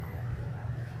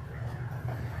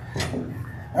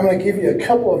I'm going to give you a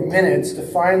couple of minutes to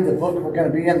find the book we're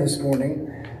going to be in this morning,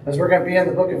 as we're going to be in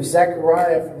the book of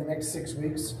Zechariah for the next 6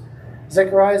 weeks.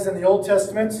 Zechariah is in the Old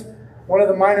Testament, one of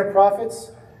the minor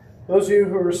prophets. Those of you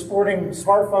who are sporting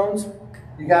smartphones,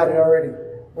 you got it already.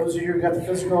 Those of you who got the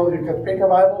physical, who got the paper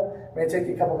Bible, it may take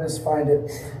you a couple minutes to find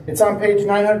it. It's on page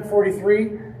 943,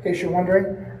 in case you're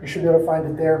wondering. You should be able to find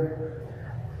it there,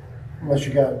 unless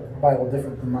you got a Bible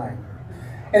different than mine.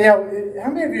 Anyhow,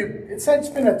 how many of you, it's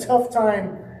been a tough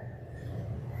time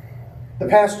the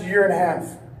past year and a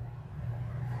half,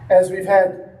 as we've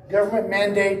had government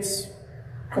mandates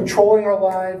controlling our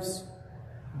lives,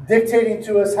 dictating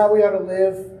to us how we ought to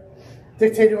live,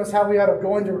 dictating to us how we ought to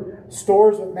go into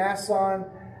stores with masks on,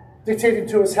 dictating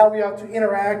to us how we ought to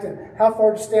interact and how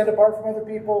far to stand apart from other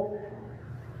people,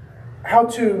 how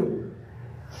to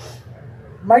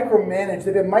micromanage.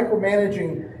 They've been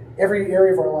micromanaging every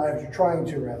area of our lives, or trying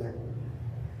to, rather.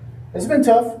 It's been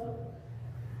tough.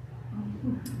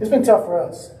 It's been tough for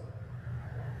us.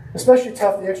 Especially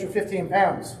tough, the extra 15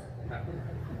 pounds.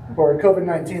 Or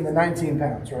COVID-19, the 19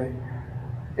 pounds, right?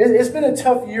 It's been a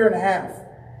tough year and a half.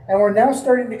 And we're now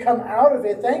starting to come out of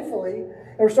it, thankfully.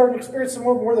 And we're starting to experience some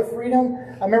more of the freedom.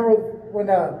 I remember when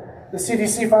the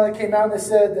CDC finally came out and they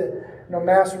said that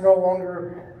masks are no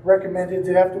longer recommended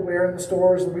to have to wear in the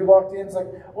stores. And we walked in, it's like,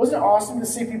 wasn't it awesome to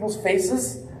see people's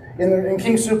faces in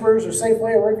King Soopers or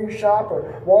Safeway or wherever you shop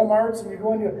or Walmarts, and you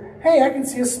go into, hey, I can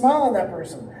see a smile on that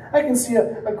person. I can see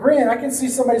a grin. I can see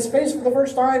somebody's face for the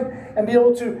first time and be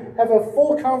able to have a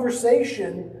full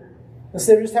conversation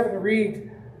instead of just having to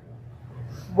read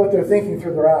what they're thinking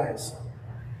through their eyes.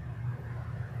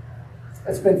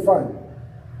 It's been fun.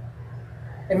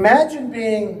 Imagine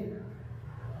being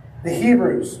the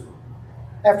Hebrews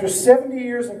after 70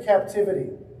 years in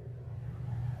captivity,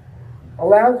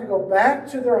 allowed to go back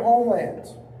to their homeland.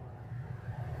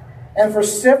 And for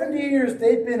 70 years,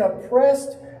 they've been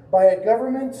oppressed by a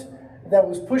government that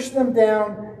was pushing them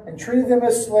down and treated them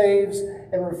as slaves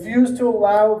and refused to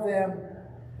allow them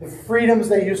the freedoms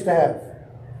they used to have.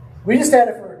 We just had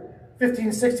it for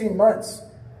 15, 16 months.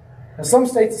 In some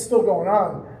states, it's still going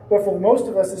on. But for most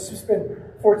of us, it's just been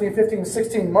 14, 15,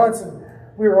 16 months, and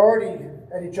we were already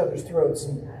at each other's throats.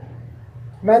 And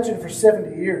imagine for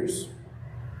 70 years.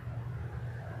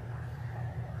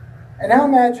 And now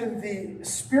imagine the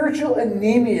spiritual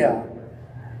anemia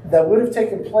that would have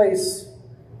taken place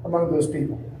among those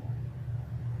people.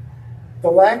 The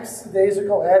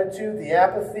lackadaisical attitude, the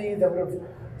apathy that would have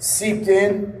seeped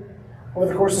in over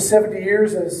the course of 70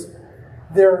 years as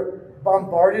they're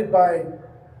bombarded by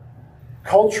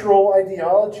cultural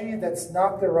ideology that's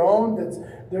not their own.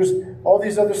 There's all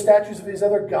these other statues of these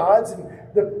other gods, and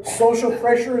the social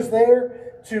pressure is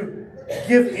there to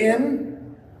give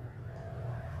in.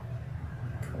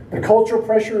 The cultural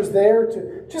pressure is there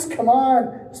to just come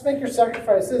on, just make your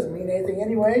sacrifice. It doesn't mean anything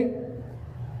anyway.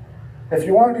 If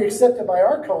you want to be accepted by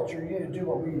our culture, you need to do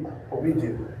what we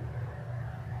do.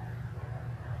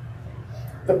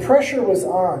 The pressure was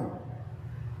on.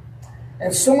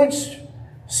 And so much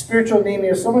spiritual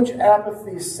anemia, so much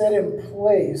apathy set in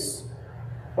place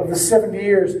of the 70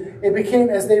 years. It became,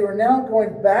 as they were now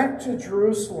going back to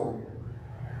Jerusalem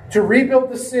to rebuild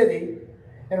the city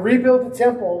and rebuild the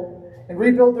temple and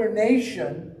rebuild their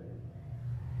nation,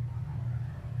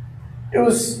 it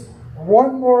was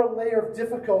one more layer of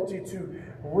difficulty to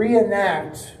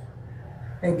reenact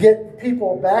and get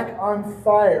people back on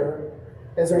fire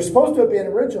as they're supposed to have been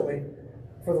originally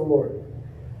for the Lord.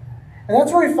 And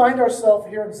that's where we find ourselves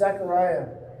here in Zechariah.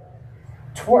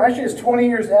 Actually, it's 20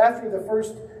 years after the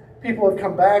first people have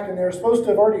come back, and they're supposed to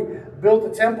have already built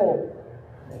the temple.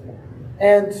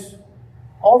 And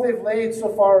all they've laid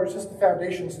so far is just the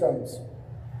foundation stones.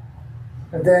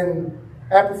 And then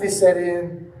apathy set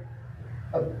in.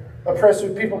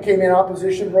 Oppressive people came in,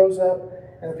 opposition rose up,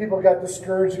 and the people got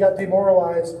discouraged, got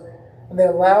demoralized, and they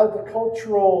allowed the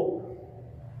cultural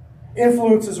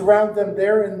influences around them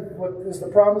there in what is the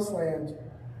promised land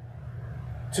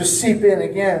to seep in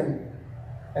again,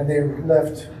 and they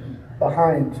left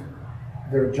behind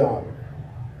their job.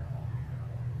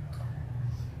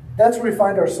 That's where we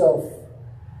find ourselves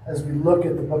as we look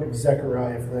at the book of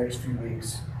Zechariah for the next few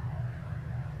weeks.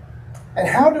 And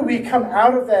how do we come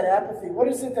out of that apathy? What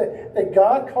is it that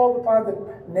God called upon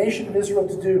the nation of Israel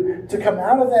to do? To come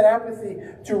out of that apathy,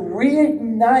 to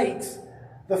reignite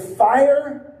the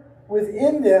fire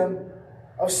within them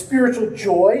of spiritual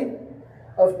joy,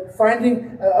 of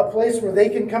finding a place where they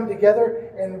can come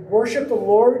together and worship the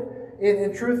Lord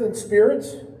in truth and spirit.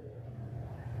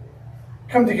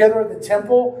 Come together at the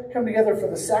temple, come together for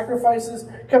the sacrifices,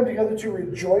 come together to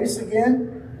rejoice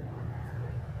again.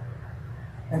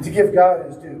 and to give God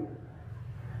His due.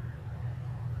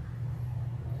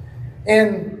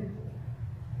 In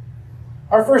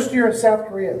our first year in South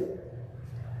Korea,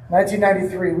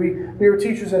 1993, we were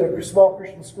teachers at a small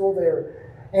Christian school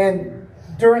there, and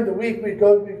during the week we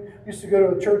used to go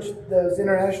to a church, the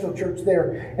international church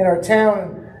there in our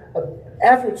town.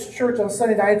 After it's church on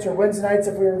Sunday nights or Wednesday nights,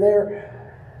 if we were there,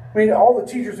 all the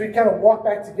teachers, we'd kind of walk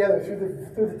back together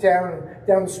through the town and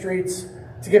down the streets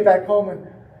to get back home. And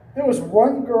there was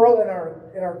one girl in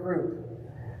our group,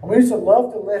 and we used to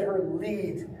love to let her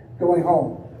lead going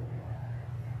home.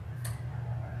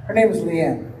 Her name was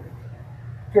Leanne,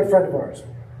 a good friend of ours.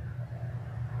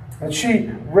 And she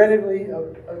readily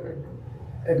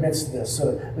admits to this.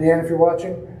 So, Leanne, if you're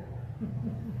watching,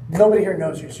 nobody here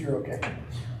knows you, so you're okay.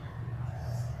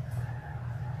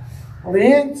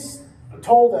 Leanne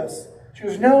told us, she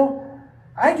goes, no,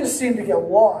 I just seem to get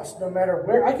lost no matter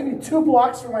where. I can be 2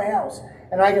 blocks from my house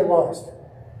and I get lost.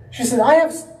 She said, I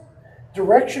have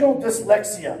directional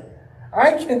dyslexia.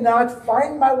 I cannot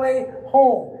find my way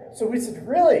home. So we said,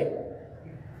 really?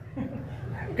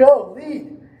 Go, lead.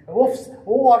 And we'll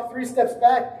walk 3 steps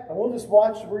back and we'll just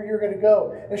watch where you're going to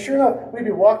go. And sure enough, we'd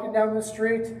be walking down the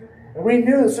street, and we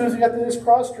knew as soon as we got to this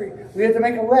cross street, we had to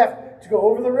make a left to go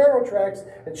over the railroad tracks,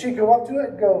 and she'd go up to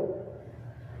it and go,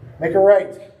 make a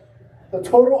right. The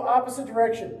total opposite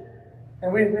direction.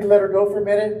 And we'd let her go for a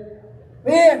minute.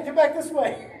 Man, get back this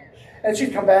way. And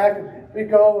she'd come back, and we'd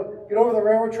go, get over the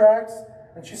railroad tracks,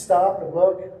 and she'd stop and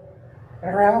look.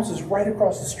 And her house is right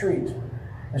across the street.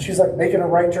 And she's like making a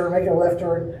right turn, making a left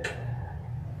turn.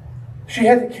 She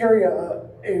had to carry a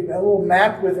little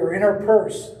map with her in her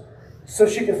purse so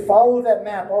she could follow that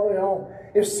map all the way home.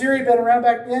 If Siri had been around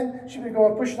back then, she'd be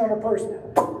going pushing on her purse.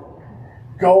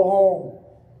 Go home.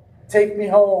 Take me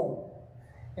home.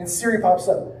 And Siri pops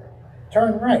up.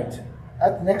 Turn right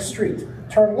at the next street.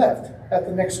 Turn left at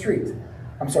the next street.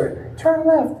 I'm sorry. Turn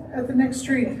left at the next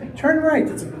street. Turn right.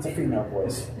 It's a female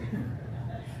voice.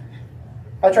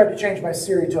 I tried to change my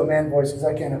Siri to a man voice because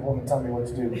I can't have a woman tell me what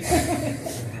to do.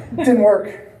 It didn't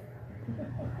work.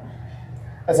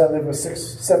 As I lived with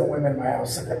 7 women in my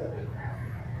house.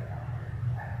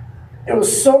 It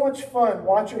was so much fun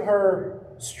watching her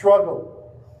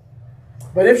struggle.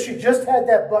 But if she just had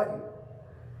that button,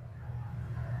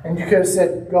 and you could have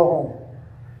said, go home.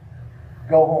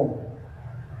 Go home.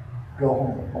 Go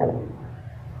home.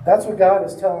 That's what God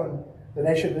is telling the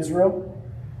nation of Israel,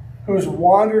 who's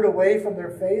wandered away from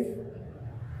their faith.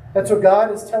 That's what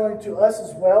God is telling to us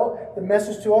as well, the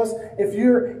message to us. If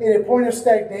you're in a point of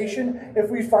stagnation, if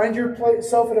we find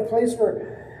yourself in a place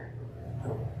where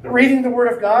reading the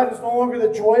Word of God is no longer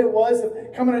the joy it was,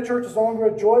 if coming to church is no longer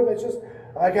a joy, but it's just,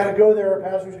 I got to go there, our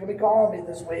pastor's going to be calling me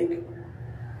this week.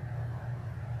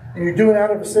 And you're doing it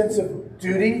out of a sense of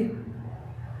duty,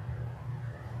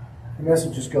 the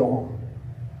message is go home.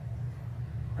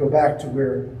 Go back to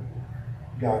where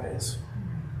God is.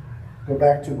 Go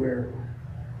back to where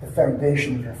the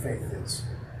foundation of your faith is.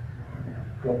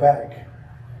 Go back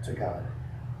to God.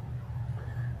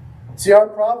 See, our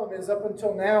problem is up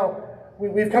until now,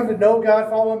 we've come to know God,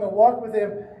 follow Him, and walk with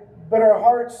Him, but our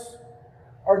hearts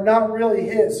are not really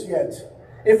His yet.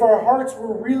 If our hearts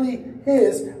were really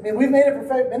His, I mean, many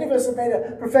of us have made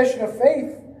a profession of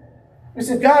faith. We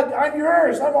said, God, I'm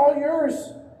yours, I'm all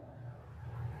yours.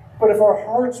 But if our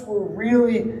hearts were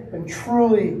really and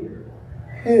truly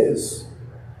His,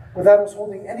 without us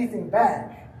holding anything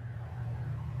back,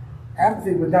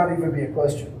 apathy would not even be a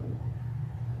question.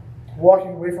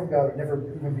 Walking away from God would never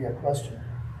even be a question.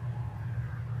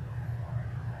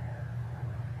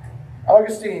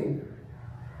 Augustine,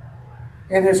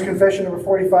 in his Confession number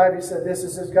 45, he said this. He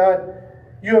says, God,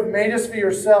 you have made us for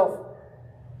yourself,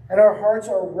 and our hearts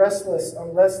are restless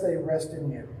unless they rest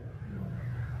in you.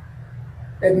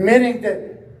 Admitting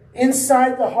that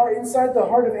inside the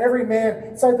heart of every man,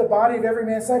 inside the body of every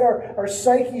man, inside our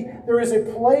psyche, there is a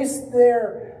place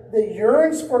there that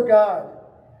yearns for God.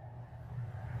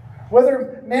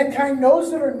 Whether mankind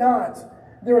knows it or not,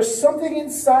 there is something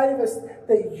inside of us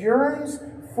that yearns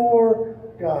for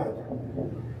God.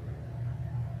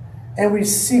 And we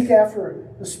seek after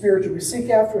the spiritual.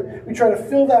 We try to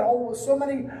fill that hole with so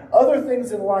many other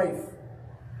things in life.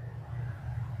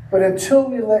 But until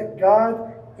we let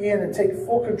God in and take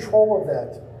full control of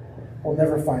that, we'll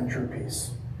never find true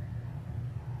peace.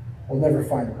 We'll never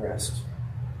find rest.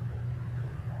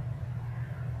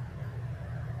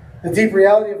 The deep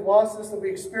reality of lostness that we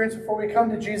experience before we come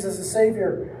to Jesus as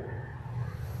Savior,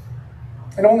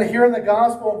 and only hearing the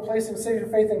gospel and placing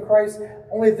saving faith in Christ,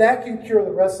 only that can cure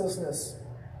the restlessness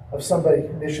of somebody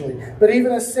initially. But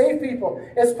even as saved people,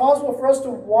 it's possible for us to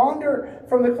wander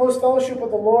from the close fellowship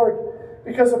of the Lord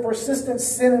because of persistent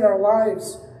sin in our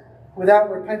lives without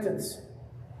repentance.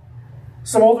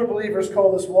 Some older believers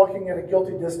call this walking at a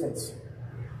guilty distance.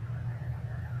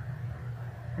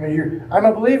 I'm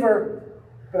a believer,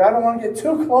 but I don't want to get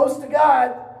too close to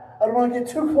God. I don't want to get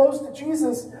too close to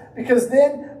Jesus, because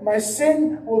then my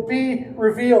sin will be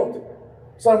revealed.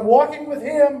 So I'm walking with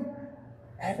Him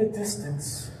at a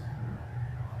distance,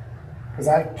 because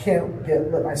I can't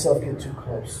let myself get too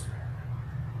close,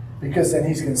 because then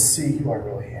He's going to see who I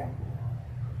really am.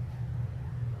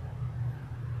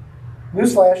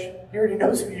 Newsflash, He already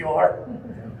knows who you are.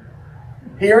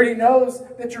 He already knows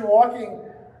that you're walking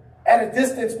at a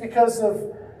distance because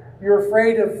you're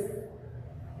afraid of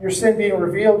your sin being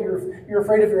revealed. You're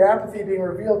afraid of your apathy being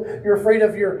revealed. You're afraid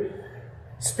of your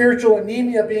spiritual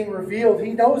anemia being revealed.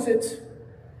 He knows it.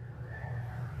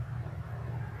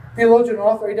 Theologian and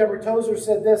author A.W. Tozer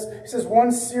said this. He says,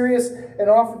 one serious and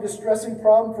often distressing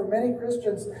problem for many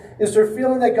Christians is their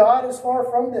feeling that God is far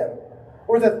from them,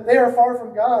 or that they are far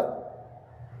from God,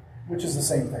 which is the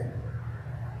same thing.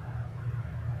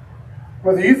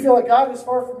 Whether you feel like God is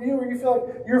far from you or you feel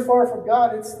like you're far from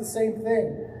God, it's the same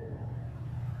thing.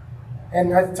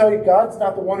 And I have to tell you, God's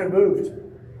not the one who moved.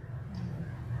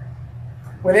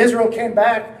 When Israel came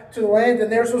back to the land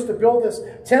and they're supposed to build this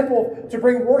temple to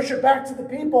bring worship back to the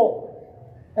people,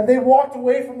 and they walked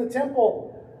away from the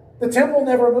temple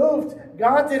never moved.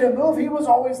 God didn't move. He was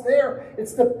always there.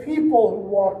 It's the people who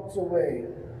walked away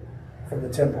from the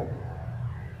temple.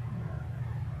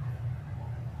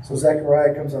 So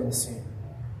Zechariah comes on the scene.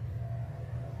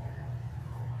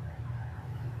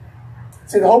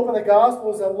 See, the hope of the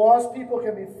gospel is that lost people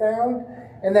can be found,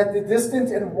 and that the distant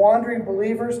and wandering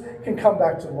believers can come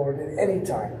back to the Lord at any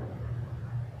time.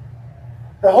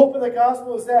 The hope of the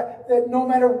gospel is that no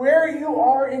matter where you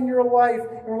are in your life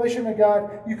in relation to God,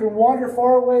 you can wander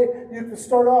far away, you can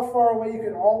start off far away, you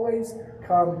can always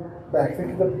come back.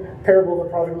 Think of the parable of the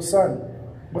prodigal son.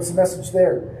 What's the message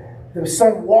there? The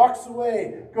son walks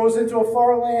away, goes into a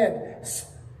far land,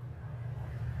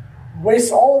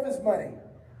 wastes all of his money.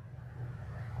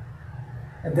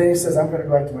 And then he says, I'm going to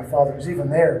go back to my father, because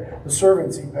even there, the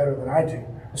servants eat better than I do.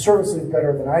 The servants live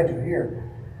better than I do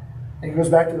here. And he goes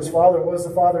back to his father. What does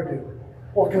the father do?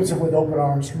 Welcomes him with open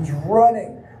arms, comes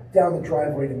running down the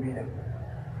driveway to meet him.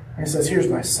 And he says, here's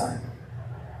my son.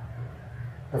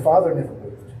 The father never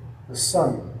moved. The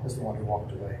son is the one who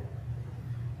walked away.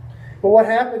 But what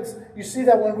happens, you see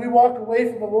that when we walk away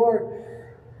from the Lord,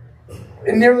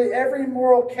 in nearly every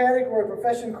moral category,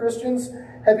 professing Christians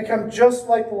have become just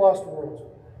like the lost world.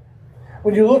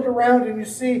 When you look around and you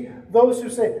see those who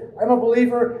say, I'm a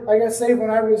believer, I got saved when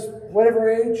I was whatever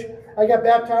age, I got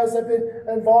baptized, I've been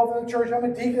involved in the church, I'm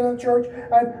a deacon in the church,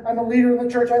 I'm a leader in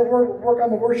the church, I work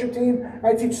on the worship team,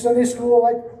 I teach Sunday school,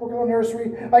 I work in the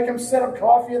nursery, I come set up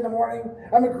coffee in the morning,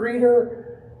 I'm a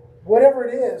greeter, whatever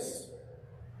it is.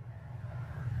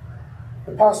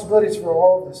 The possibilities for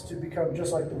all of this to become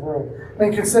just like the world. I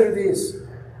mean, consider these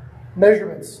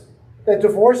measurements. The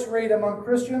divorce rate among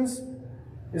Christians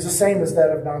is the same as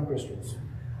that of non-Christians.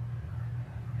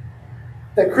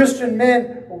 That Christian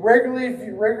men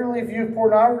regularly view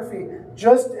pornography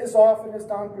just as often as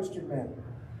non-Christian men.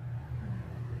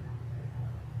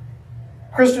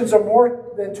 Christians are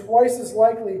more than twice as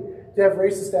likely to have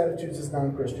racist attitudes as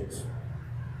non-Christians,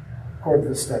 according to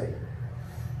the study.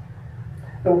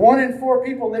 The 1 in 4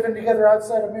 people living together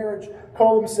outside of marriage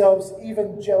call themselves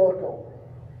evangelical.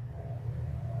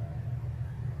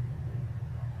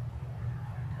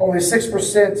 Only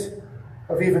 6%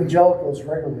 of evangelicals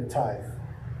regularly tithe.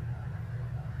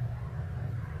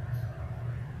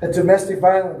 That domestic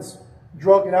violence,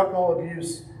 drug and alcohol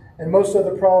abuse, and most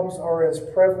other problems are as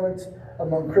prevalent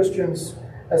among Christians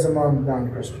as among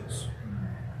non-Christians.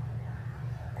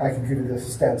 I can give you the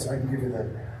stats. I can give you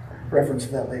the reference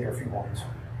to that later if you want.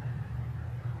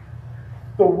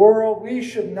 The world, we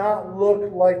should not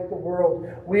look like the world.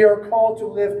 We are called to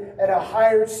live at a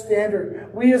higher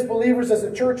standard. We as believers, as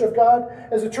a church of God,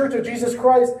 as a church of Jesus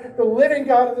Christ, the living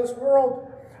God of this world,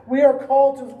 we are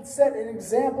called to set an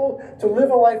example to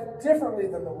live a life differently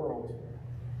than the world.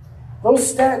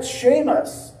 Those stats shame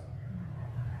us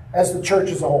as the church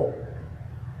as a whole.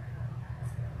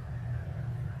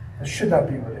 It should not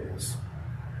be what it is.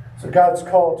 So God's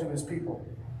call to His people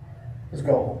is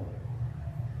go home.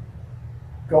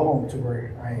 Go home to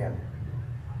where I am.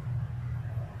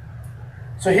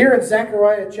 So here in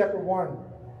Zechariah chapter 1,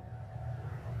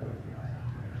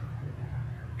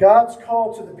 God's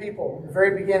call to the people in the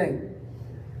very beginning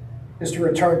is to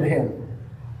return to Him.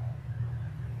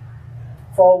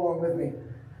 Follow along with me.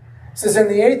 It says, in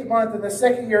the 8th month, in the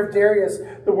 2nd year of Darius,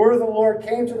 the word of the Lord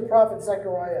came to the prophet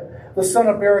Zechariah, the son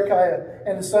of Berechiah,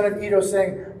 and the son of Iddo,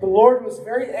 saying, the Lord was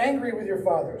very angry with your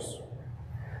fathers.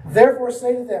 Therefore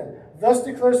say to them, thus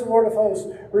declares the Lord of hosts,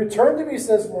 return to me,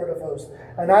 says the Lord of hosts,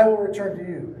 and I will return to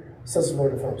you, says the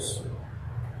Lord of hosts.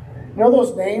 You know,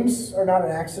 those names are not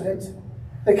an accident.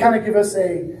 They kind of give us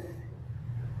a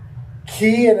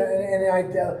key and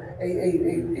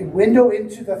a window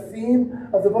into the theme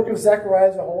of the book of Zechariah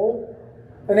as a whole.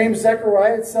 The name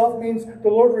Zechariah itself means the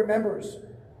Lord remembers.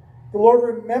 The Lord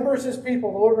remembers his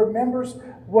people. The Lord remembers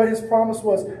what his promise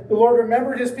was. The Lord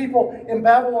remembered his people in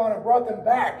Babylon and brought them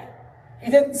back.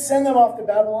 He didn't send them off to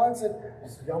Babylon and said,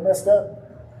 y'all messed up.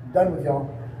 I'm done with y'all.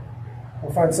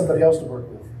 We'll find somebody else to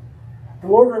work with. The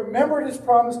Lord remembered his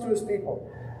promise to his people.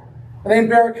 The name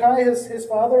Berechiah, his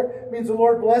father, means the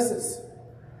Lord blesses.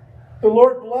 The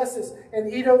Lord blesses.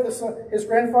 And Iddo, his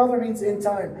grandfather, means in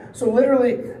time. So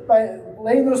literally, by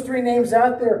laying those three names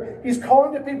out there, he's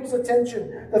calling to people's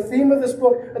attention the theme of this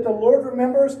book, that the Lord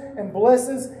remembers and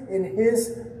blesses in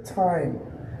his time.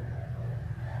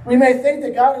 We may think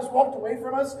that God has walked away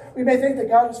from us. We may think that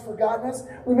God has forgotten us.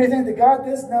 We may think that God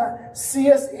does not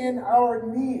see us in our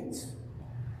needs.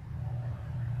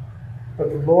 But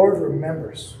the Lord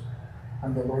remembers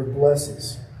and the Lord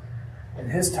blesses in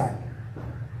his time.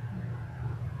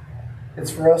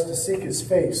 It's for us to seek his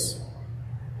face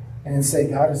and say,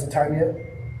 God, is the time yet?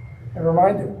 And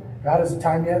remind him, God, is the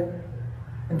time yet?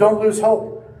 And don't lose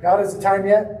hope. God, is the time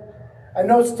yet? I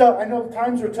know it's tough. I know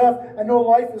times are tough. I know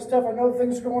life is tough. I know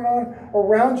things going on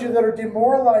around you that are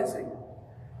demoralizing.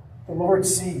 The Lord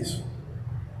sees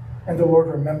and the Lord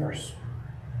remembers.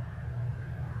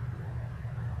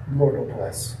 The Lord will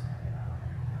bless.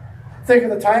 Think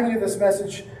of the timing of this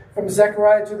message from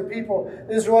Zechariah to the people.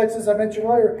 The Israelites, as I mentioned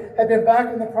earlier, had been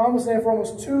back in the Promised Land for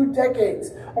almost 2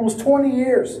 decades, almost 20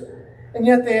 years. And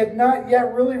yet they had not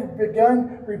yet really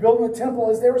begun rebuilding the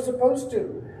temple as they were supposed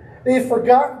to. They had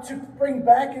forgotten to bring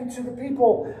back into the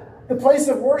people the place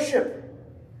of worship.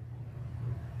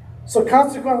 So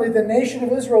consequently, the nation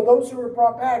of Israel, those who were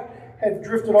brought back, had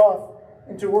drifted off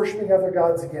into worshiping other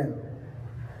gods again.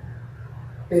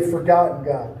 They had forgotten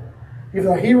God. Even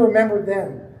though he remembered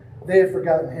them, they had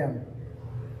forgotten him.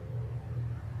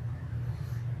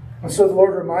 And so the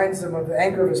Lord reminds them of the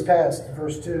anger of his past, in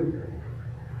verse 2.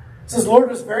 It says, the Lord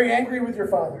was very angry with your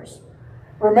fathers.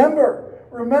 Remember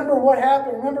what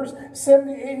happened. Remember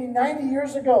 70, 80, 90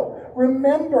 years ago.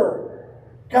 Remember,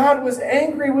 God was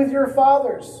angry with your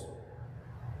fathers.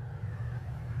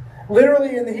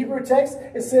 Literally in the Hebrew text,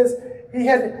 it says he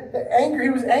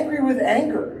was angry with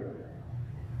anger.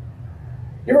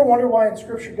 You ever wonder why in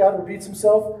Scripture God repeats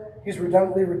himself? He's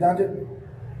redundantly redundant.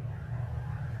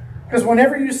 Because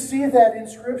whenever you see that in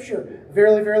Scripture,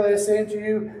 verily, verily, I say unto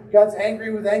you, God's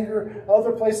angry with anger.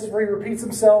 Other places where he repeats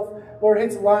himself. Lord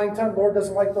hates a lying tongue. Lord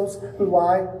doesn't like those who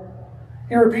lie.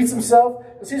 He repeats himself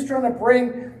because he's trying to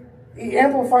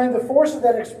amplifying the force of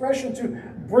that expression to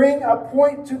bring a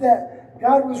point to that.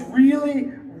 God was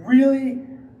really, really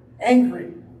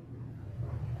angry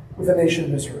with the nation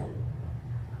of Israel.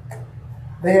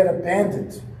 They had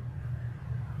abandoned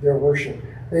their worship.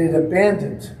 They had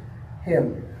abandoned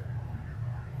him.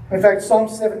 In fact, Psalm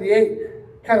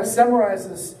 78 kind of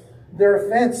summarizes their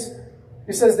offense.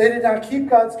 He says they did not keep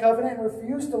God's covenant and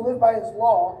refused to live by his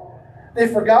law. They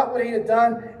forgot what he had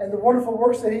done and the wonderful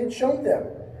works that he had shown them.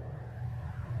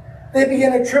 They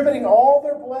began attributing all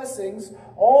their blessings,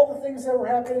 all the things that were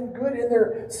happening good in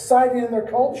their society and their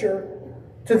culture,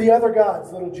 to the other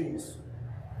gods, little g's.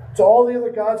 To all the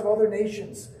other gods of other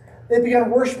nations. They began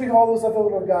worshiping all those other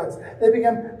little gods. They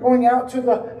began going out to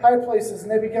the high places,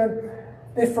 and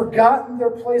they'd forgotten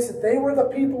their place, that they were the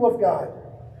people of God.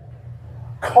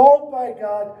 Called by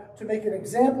God to make an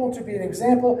example, to be an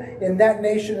example in that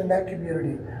nation and that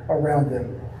community around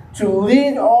them. To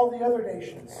lead all the other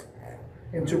nations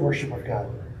into worship of God.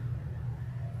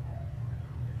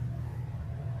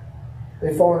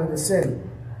 They've fallen into sin.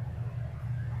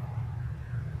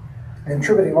 And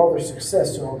attributing all their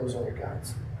success to all those other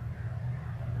gods.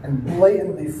 And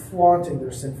blatantly flaunting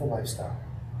their sinful lifestyle.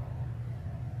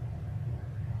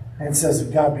 And it says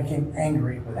that God became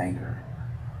angry with anger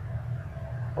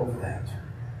over that.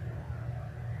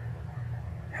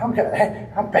 How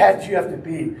bad do you have to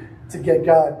be to get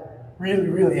God really,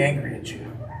 really angry at you?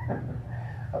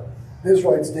 The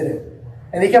Israelites did it.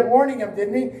 And he kept warning them,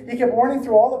 didn't he? He kept warning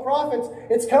through all the prophets,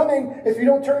 it's coming. If you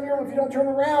don't turn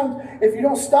around, if you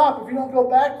don't stop, if you don't go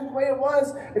back to the way it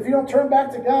was, if you don't turn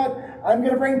back to God, I'm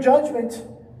going to bring judgment.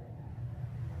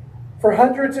 For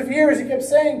hundreds of years, he kept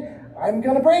saying, I'm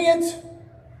going to bring it.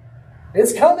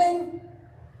 It's coming.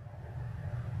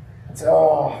 and say,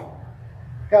 oh,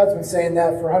 God's been saying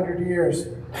that for 100 years.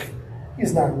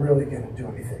 He's not really going to do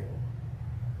anything.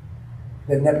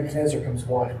 Then Nebuchadnezzar comes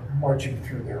marching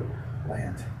through their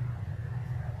land.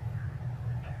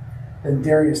 Then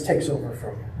Darius takes over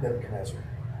from Nebuchadnezzar.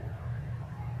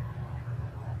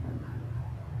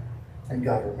 And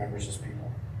God remembers his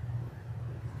people.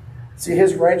 See,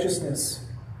 his righteousness,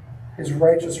 his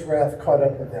righteous wrath caught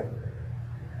up with them.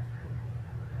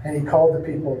 And he called the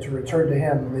people to return to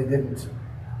him, and they didn't.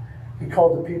 He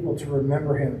called the people to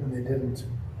remember him, and they didn't.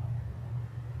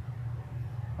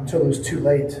 Until it was too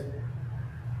late.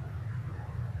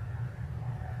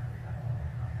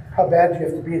 How bad do you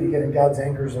have to be to get in God's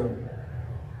anger zone?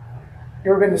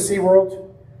 You ever been to SeaWorld?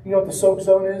 You know what the soak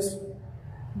zone is?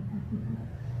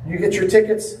 You get your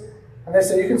tickets, and they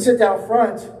say you can sit down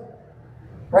front,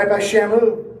 right by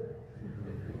Shamu.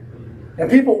 And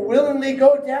people willingly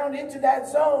go down into that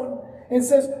zone. It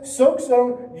says, soak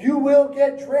zone, you will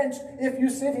get drenched if you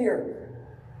sit here.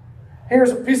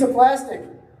 Here's a piece of plastic.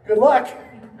 Good luck.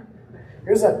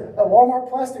 Here's a Walmart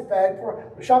plastic bag,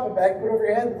 a shopping bag, put over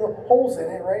your head with the holes in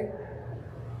it, right?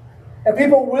 And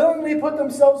people willingly put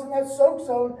themselves in that soak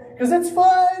zone because it's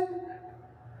fun.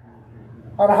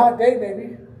 On a hot day,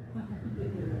 maybe.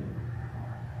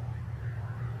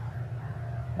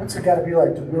 What's it got to be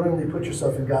like to willingly put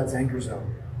yourself in God's anger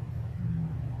zone?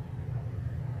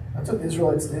 That's what the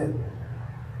Israelites did.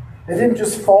 They didn't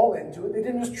just fall into it. They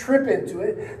didn't just trip into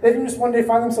it. They didn't just one day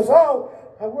find themselves, oh,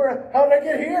 how did I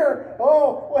get here?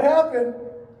 Oh, what happened?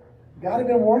 God had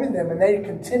been warning them, and they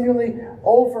continually,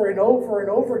 over and over and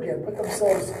over again, put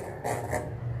themselves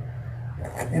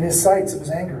in his sights of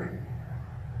his anger.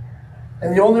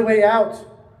 And the only way out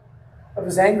of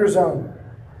his anger zone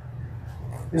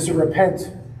is to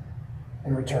repent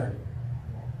and return.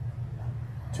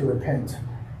 To repent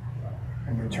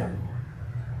and return.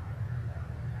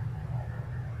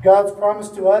 God's promise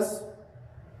to us,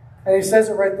 and he says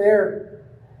it right there.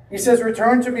 He says,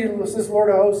 return to me, says Lord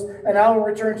of hosts, and I will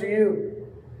return to you.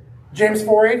 James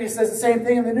 4:8, he says the same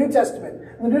thing in the New Testament.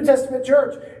 In the New Testament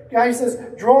church, he says,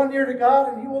 draw near to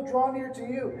God, and he will draw near to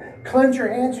you. Cleanse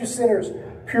your hands, you sinners.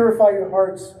 Purify your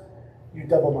hearts, you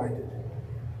double-minded.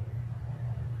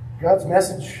 God's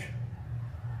message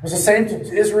was the same to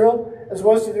Israel as it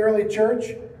was to the early church,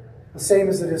 the same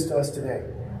as it is to us today.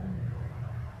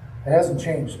 It hasn't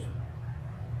changed.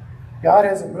 God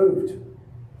hasn't moved.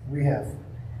 We have.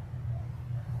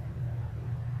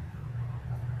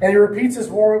 And he repeats his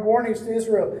warnings to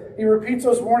Israel. He repeats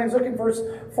those warnings. Look in verse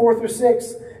 4 through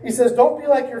 6. He says, don't be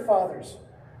like your fathers,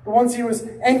 the ones he was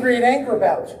angry in anger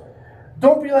about.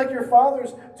 Don't be like your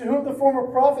fathers, to whom the former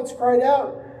prophets cried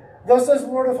out. Thus says the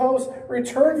Lord of hosts,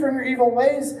 return from your evil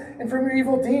ways and from your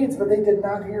evil deeds. But they did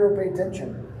not hear or pay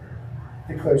attention,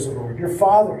 declares the Lord. Your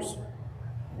fathers,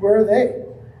 where are they?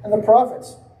 And the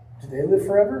prophets, do they live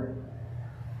forever?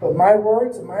 But my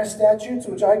words and my statutes,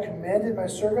 which I commanded my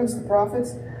servants, the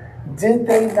prophets, did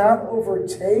they not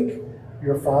overtake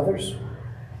your fathers?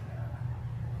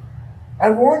 I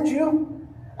warned you.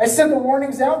 I sent the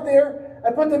warnings out there.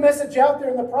 I put the message out there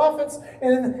in the prophets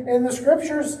and in the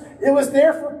scriptures. It was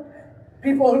there for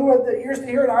people who had the ears to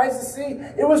hear and eyes to see.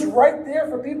 It was right there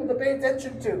for people to pay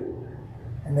attention to.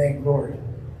 And they ignored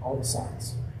all the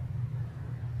signs.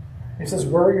 He says,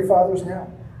 where are your fathers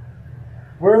now?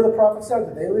 Where are the prophets now?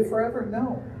 Did they live forever?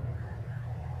 No.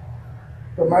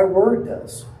 But my word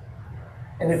does.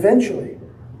 And eventually,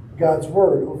 God's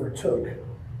word overtook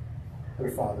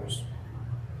their fathers.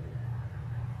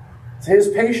 So his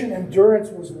patient endurance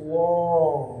was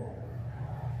long.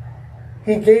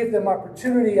 He gave them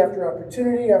opportunity after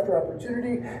opportunity after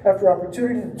opportunity after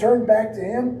opportunity to turn back to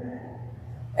him,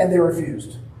 and they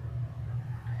refused.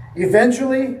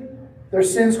 Eventually, their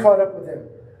sins caught up with them.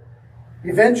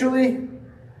 Eventually,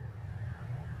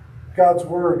 God's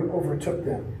word overtook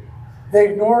them.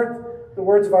 They ignored the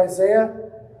words of Isaiah,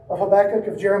 of Habakkuk,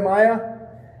 of Jeremiah.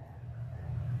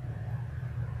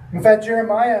 In fact,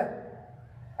 Jeremiah,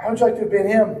 how would you like to have been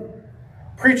him?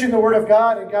 Preaching the word of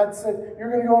God, and God said, you're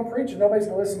going to go and preach and nobody's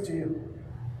going to listen to you.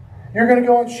 You're going to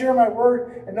go and share my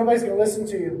word and nobody's going to listen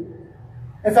to you.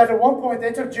 In fact, at one point,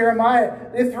 they took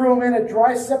Jeremiah, they threw him in a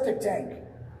dry septic tank.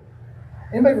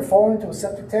 Anybody ever fallen into a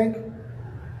septic tank?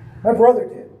 My brother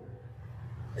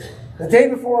did. The day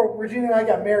before Regina and I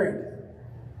got married,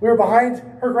 we were behind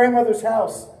her grandmother's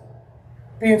house,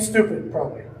 being stupid,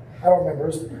 probably. I don't remember. It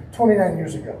was 29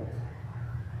 years ago.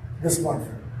 This month.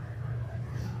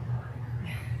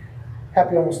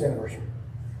 Happy almost anniversary.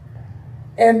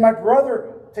 And my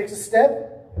brother takes a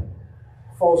step,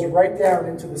 falls right down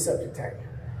into the septic tank.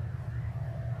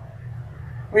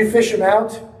 We fish him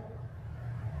out,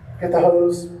 get the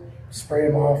hose, spray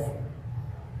him off.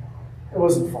 It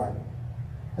wasn't fun.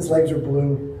 His legs were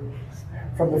blue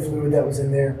from the fluid that was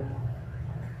in there.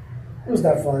 It was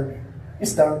not fun. He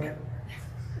stunk.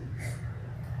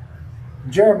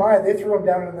 Jeremiah, they threw him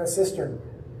down in that cistern.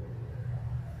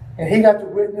 And he got to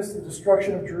witness the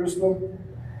destruction of Jerusalem.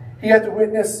 He got to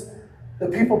witness the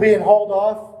people being hauled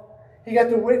off. He got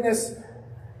to witness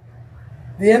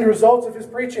the end results of his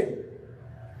preaching.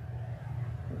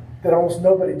 That almost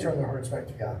nobody turned their hearts back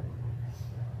to God.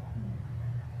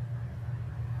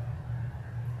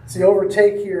 See,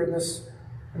 overtake here in this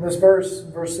verse,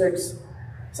 verse 6, it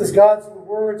says God's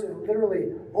words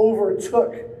literally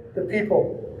overtook the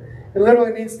people. It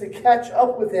literally means to catch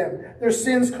up with them. Their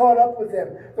sins caught up with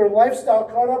them. Their lifestyle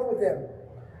caught up with them.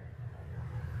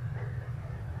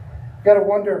 You've got to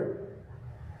wonder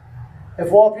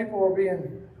if all people were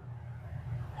being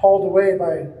hauled away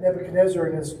by Nebuchadnezzar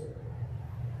and his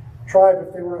tribe,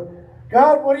 if they were,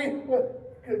 God,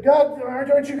 God,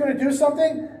 aren't you going to do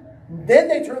something? Then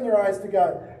they turn their eyes to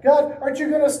God. God, aren't you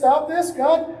going to stop this?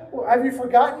 God, have you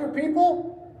forgotten your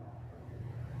people?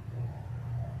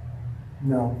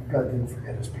 No, God didn't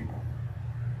forget his people.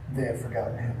 They had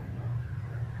forgotten him.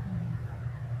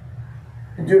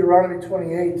 In Deuteronomy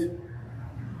 28,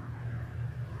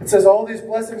 it says, all these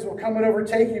blessings will come and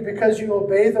overtake you because you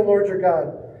obey the Lord your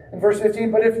God. In verse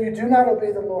 15, but if you do not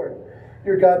obey the Lord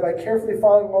your God by carefully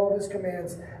following all of his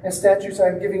commands and statutes I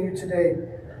am giving you today,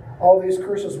 all these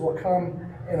curses will come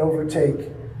and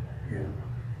overtake you.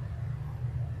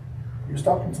 He was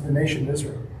talking to the nation of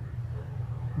Israel.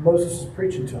 Moses is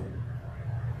preaching to them.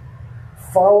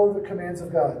 Follow the commands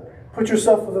of God. Put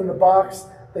yourself within the box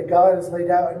that God has laid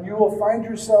out, and you will find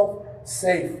yourself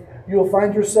safe. You will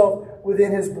find yourself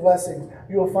within his blessings.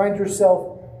 You will find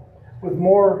yourself with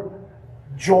more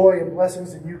joy and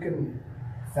blessings than you can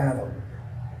fathom.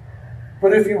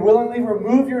 But if you willingly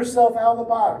remove yourself out of the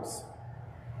box,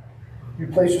 you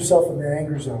place yourself in the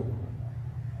anger zone.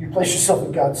 You place yourself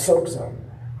in God's soak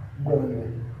zone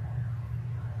willingly.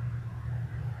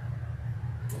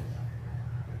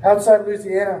 Outside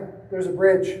Louisiana, there's a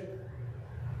bridge.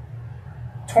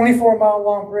 24-mile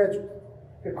long bridge.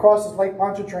 It crosses Lake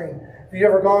Pontchartrain. If you've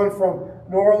ever gone from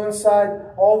New Orleans side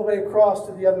all the way across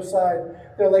to the other side,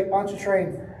 there, Lake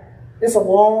Pontchartrain, it's a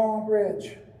long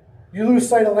bridge. You lose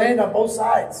sight of land on both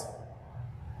sides.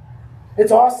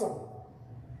 It's awesome.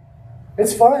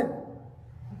 It's fun.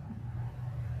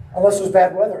 Unless there's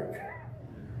bad weather.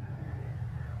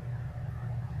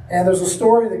 And there's a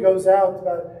story that goes out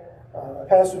about a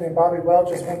pastor named Bobby Welch.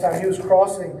 One time he was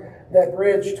crossing that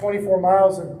bridge 24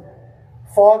 miles and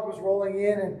fog was rolling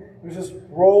in, and it was just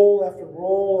roll after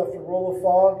roll after roll of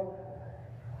fog.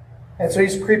 And so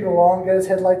he's creeping along, got his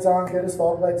headlights on, got his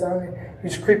fog lights on.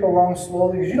 He's creeping along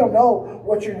slowly because you don't know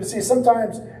what you're going to see.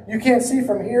 Sometimes you can't see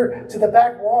from here to the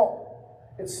back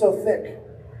wall. It's so thick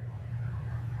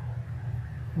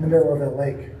in the middle of that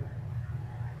lake.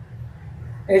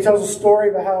 And he tells a story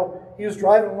about how he was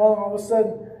driving along, all of a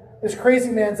sudden this crazy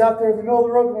man's out there in the middle of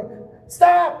the road going,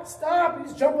 stop, stop.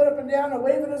 He's jumping up and down and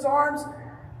waving his arms.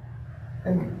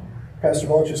 And Pastor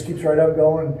Welch just keeps right up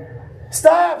going,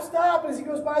 stop, stop. As he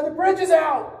goes by, the bridge is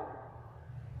out.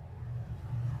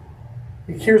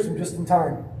 He hears him just in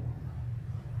time.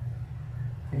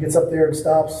 He gets up there and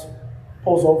stops,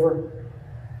 pulls over.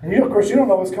 And of course, you don't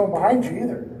know what's coming behind you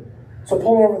either. So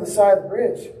pulling over the side of the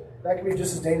bridge, that can be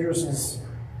just as dangerous as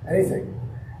anything.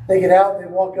 They get out, they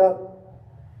walk up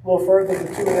a little further,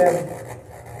 the two of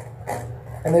them,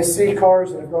 and they see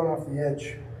cars that have gone off the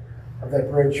edge of that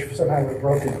bridge. Somehow they're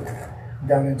broken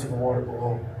down into the water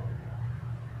below.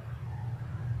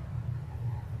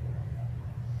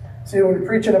 See, when we're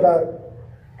preaching about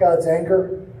God's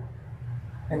anger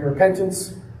and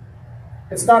repentance,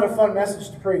 it's not a fun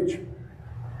message to preach.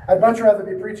 I'd much rather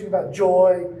be preaching about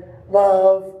joy,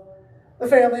 love, the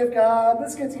family of God.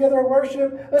 Let's get together and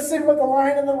worship. Let's sing with the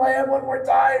Lion and the Lamb one more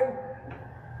time.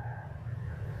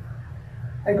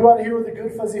 And go out of here with a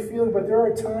good fuzzy feeling. But there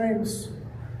are times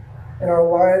in our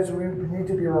lives where we need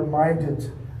to be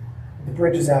reminded the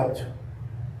bridge is out.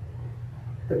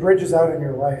 The bridge is out in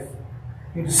your life.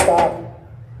 You need to stop.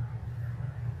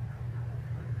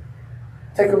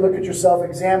 Take a look at yourself.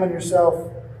 Examine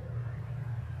yourself.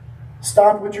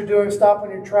 Stop what you're doing. Stop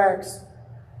in your tracks.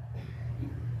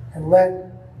 And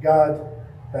let God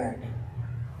back.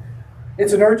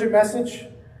 It's an urgent message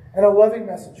and a loving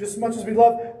message. Just as much as we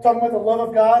love talking about the love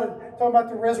of God and talking about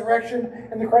the resurrection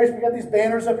and the Christ, we got these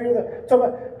banners up here that talk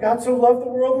about God so loved the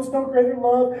world, there's no greater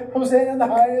love. Hosanna in the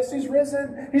highest. He's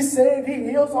risen. He's saved. He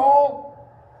heals all.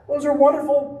 Those are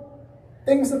wonderful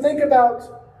things to think about.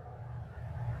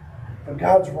 But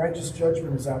God's righteous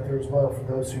judgment is out there as well for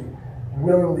those who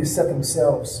willingly set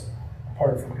themselves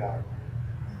apart from God.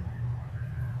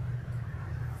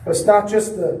 But it's not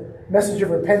just the message of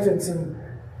repentance and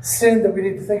sin that we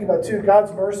need to think about too.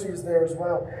 God's mercy is there as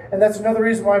well. And that's another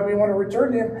reason why we want to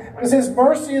return to Him, because His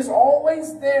mercy is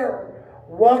always there,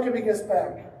 welcoming us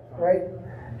back. Right?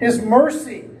 His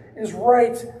mercy is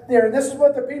right there. And this is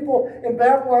what the people in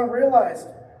Babylon realized.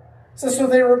 So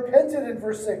they repented in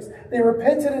verse 6. They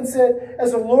repented and said,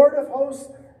 as the Lord of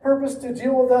hosts purposed to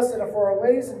deal with us and for our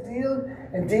ways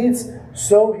and deeds,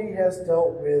 so He has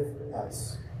dealt with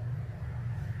us.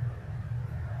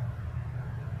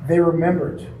 They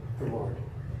remembered the Lord.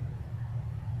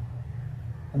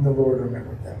 And the Lord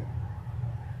remembered them.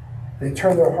 They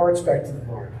turned their hearts back to the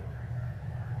Lord.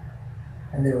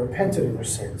 And they repented of their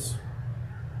sins.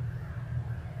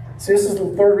 See, this is the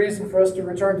third reason for us to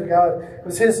return to God,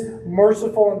 was His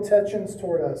merciful intentions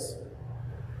toward us.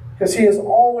 Because He is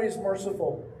always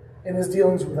merciful in His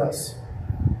dealings with us.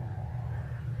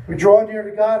 We draw near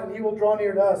to God and He will draw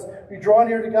near to us. We draw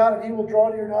near to God and He will draw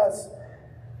near to us.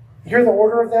 You hear the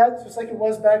order of that? Just like it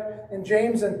was back in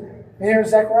James and here in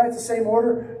Zechariah, it's the same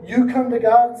order. You come to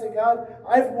God and say, God,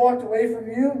 I've walked away from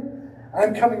you.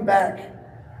 I'm coming back.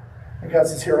 And God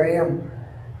says, here I am,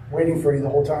 waiting for you the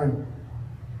whole time.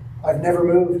 I've never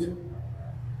moved.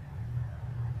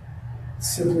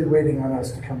 Simply waiting on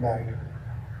us to come back.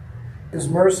 His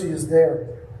mercy is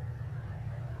there.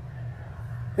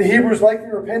 The Hebrews likely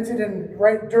repented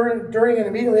during and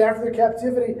immediately after their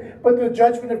captivity, but the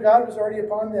judgment of God was already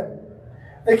upon them.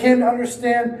 They came to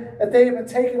understand that they had been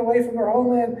taken away from their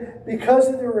homeland because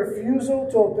of their refusal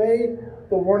to obey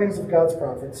the warnings of God's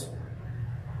prophets.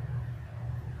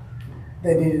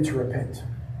 They needed to repent.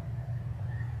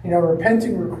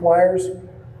 Repenting requires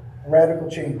radical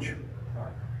change.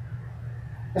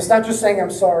 It's not just saying,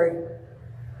 I'm sorry.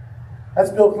 That's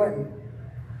Bill Clinton.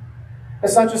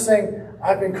 It's not just saying,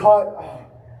 I've been caught. Oh,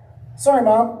 sorry,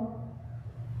 Mom.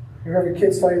 You ever have your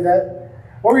kids tell you that?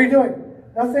 What were you doing?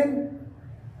 Nothing?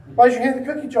 Why'd you hand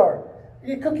the cookie jar?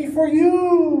 A cookie for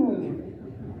you.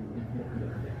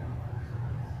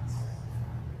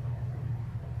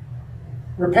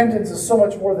 Repentance is so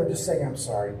much more than just saying, I'm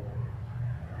sorry.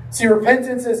 See,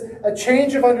 repentance is a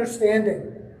change of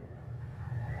understanding.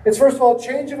 It's first of all a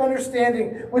change of understanding,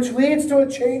 which leads to a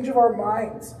change of our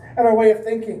minds and our way of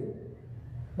thinking.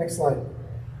 Next slide.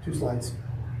 2 slides.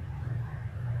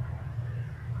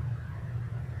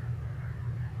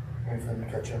 Wait for them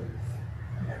to catch up.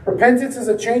 Repentance is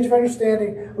a change of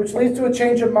understanding, which leads to a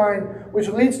change of mind, which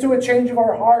leads to a change of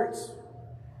our hearts,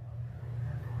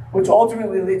 which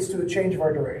ultimately leads to a change of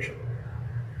our direction.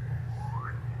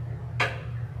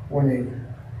 180.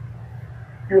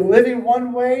 You're living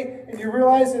one way and you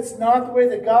realize it's not the way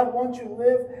that God wants you to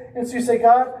live. And so you say,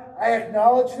 God, I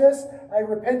acknowledge this. I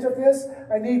repent of this.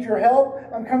 I need your help.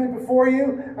 I'm coming before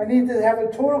you. I need to have a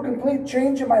total, complete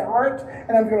change in my heart.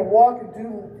 And I'm going to walk and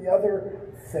do the other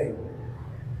thing.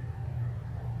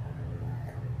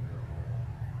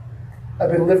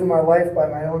 I've been living my life by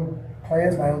my own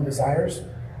plans, my own desires.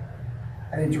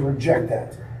 I need to reject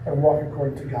that and walk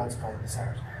according to God's plan and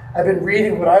desires. I've been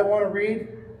reading what I want to read.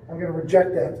 I'm going to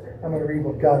reject that. I'm going to read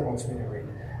what God wants me to read.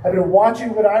 I've been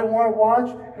watching what I want to watch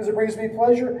because it brings me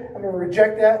pleasure. I'm going to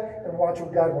reject that and watch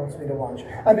what God wants me to watch.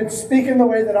 I've been speaking the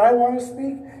way that I want to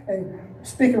speak and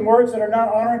speaking words that are not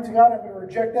honoring to God. I'm going to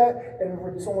reject that and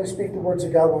only speak the words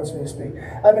that God wants me to speak.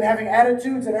 I've been having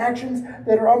attitudes and actions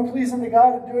that are unpleasing to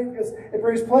God and doing because it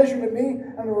brings pleasure to me.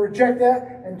 I'm going to reject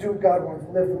that and do what God wants,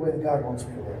 live the way that God wants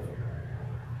me to live.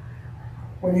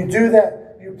 When you do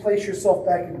that, you place yourself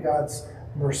back in God's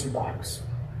mercy box,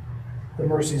 the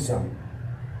mercy zone,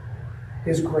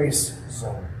 His grace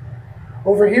zone.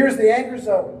 Over here is the anger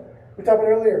zone. We talked about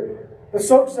earlier, the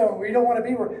soak zone, where you don't want to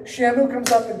be, where Shamu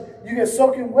comes up and you get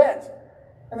soaking wet,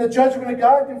 and the judgment of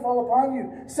God can fall upon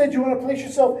you. Instead, you want to place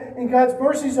yourself in God's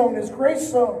mercy zone, His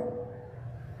grace zone,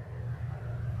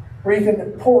 where He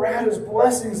can pour out His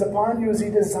blessings upon you as He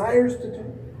desires to do.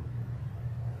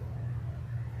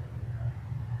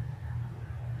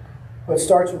 But it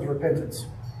starts with repentance.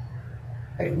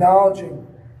 Acknowledging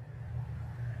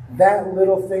that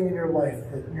little thing in your life,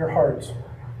 in your heart,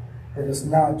 that is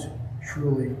not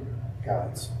truly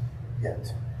God's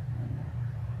yet.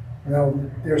 And I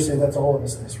would dare say that's all of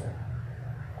us in this room.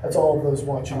 That's all of those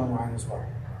watching online as well.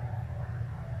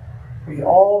 We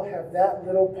all have that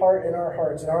little part in our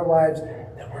hearts, in our lives,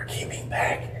 that we're keeping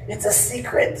back. It's a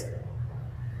secret.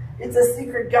 It's a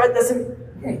secret. God doesn't,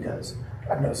 yeah, He does.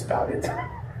 God knows about it.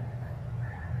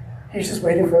 He's just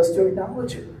waiting for us to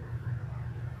acknowledge it.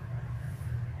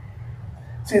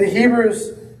 See, the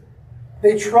Hebrews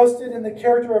They trusted in the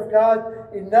character of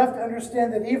God enough to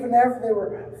understand that even after they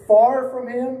were far from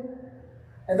Him,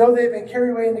 and though they had been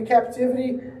carried away into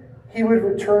captivity, He would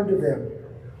return to them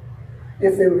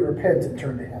if they would repent and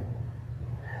turn to Him.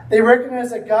 They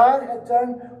recognized that God had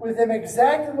done with them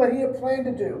exactly what He had planned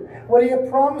to do, what He had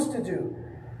promised to do.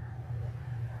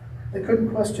 They couldn't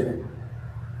question it.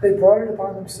 They brought it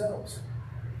upon themselves.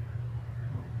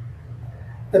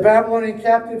 The Babylonian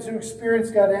captives who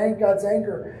experienced God's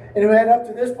anger and who had up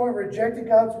to this point rejected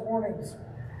God's warnings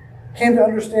came to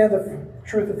understand the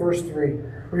truth of verse 3,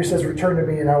 where He says, "Return to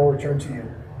me and I will return to you."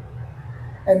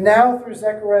 And now through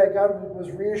Zechariah, God was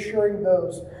reassuring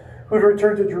those who had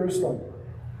returned to Jerusalem.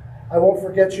 "I won't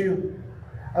forget you.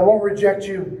 I won't reject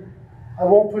you. I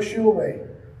won't push you away.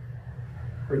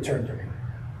 Return to me."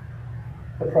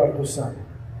 The prodigal son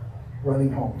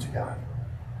running home to God,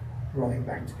 running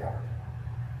back to God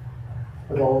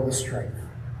with all of his strength.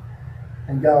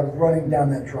 And God running down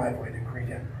that driveway to greet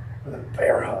him with a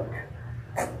bear hug.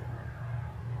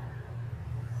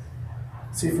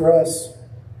 See, for us,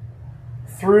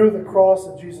 through the cross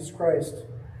of Jesus Christ,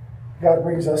 God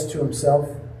brings us to Himself,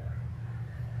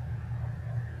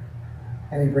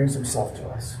 and He brings Himself to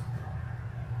us.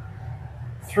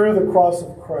 Through the cross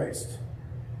of Christ,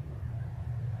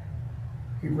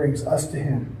 He brings us to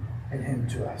Him and Him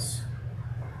to us.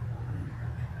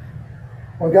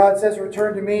 When God says,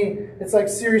 "Return to me," it's like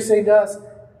Siri saying to us,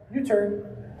 "U-turn.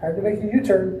 Time to make a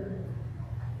U-turn.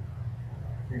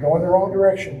 You're going the wrong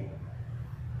direction."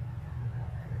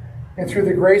 And through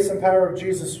the grace and power of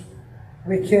Jesus,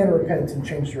 we can repent and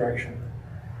change direction.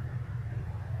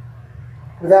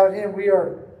 Without Him, we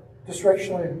are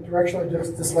directionally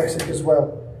dyslexic as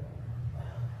well.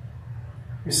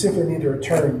 We simply need to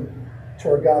return to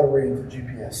our God-oriented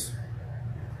GPS,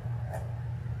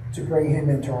 to bring Him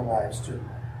into our lives, to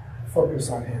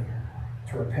focus on Him,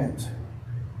 to repent.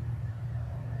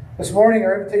 This morning,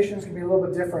 our invitation is going to be a little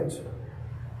bit different.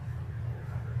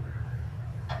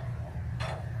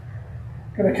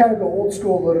 I'm going to kind of go old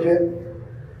school a little bit.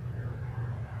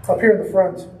 Up here in the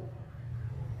front,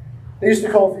 they used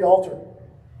to call it the altar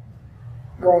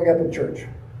growing up in church.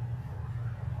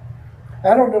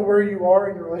 I don't know where you are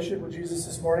in your relationship with Jesus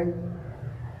this morning,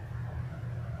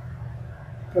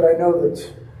 but I know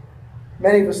that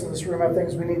many of us in this room have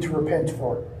things we need to repent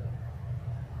for.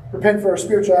 Repent for our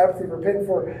spiritual apathy, repent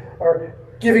for our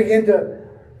giving into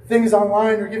things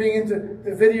online, or giving into the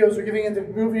videos, or giving into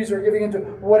movies, or giving into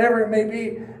whatever it may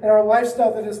be, and our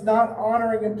lifestyle that is not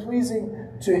honoring and pleasing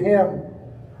to Him.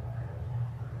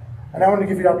 And I want to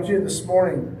give you the opportunity this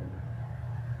morning,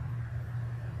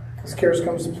 as Charis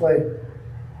comes to play,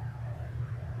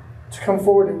 to come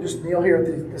forward and just kneel here at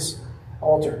this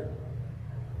altar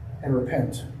and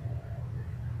repent.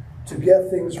 To get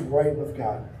things right with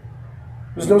God.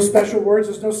 There's no special words,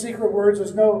 there's no secret words,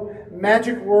 there's no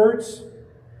magic words.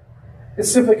 It's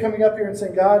simply coming up here and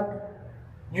saying, "God,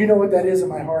 you know what that is in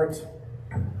my heart.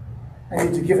 I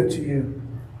need to give it to you."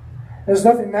 There's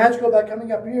nothing magical about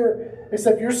coming up here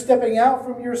except you're stepping out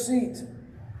from your seat.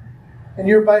 And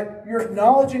you're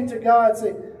acknowledging to God,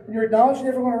 you're acknowledging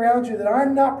everyone around you that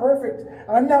I'm not perfect.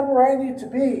 I'm not where I need to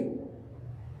be.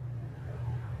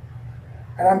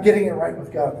 And I'm getting it right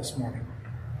with God this morning.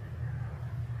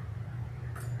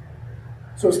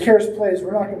 So as Charis plays,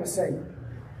 we're not going to sing.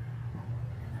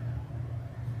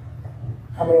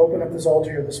 I'm going to open up this altar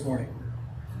here this morning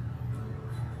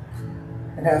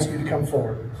and ask you to come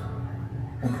forward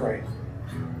and pray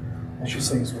as she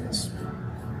sings with us.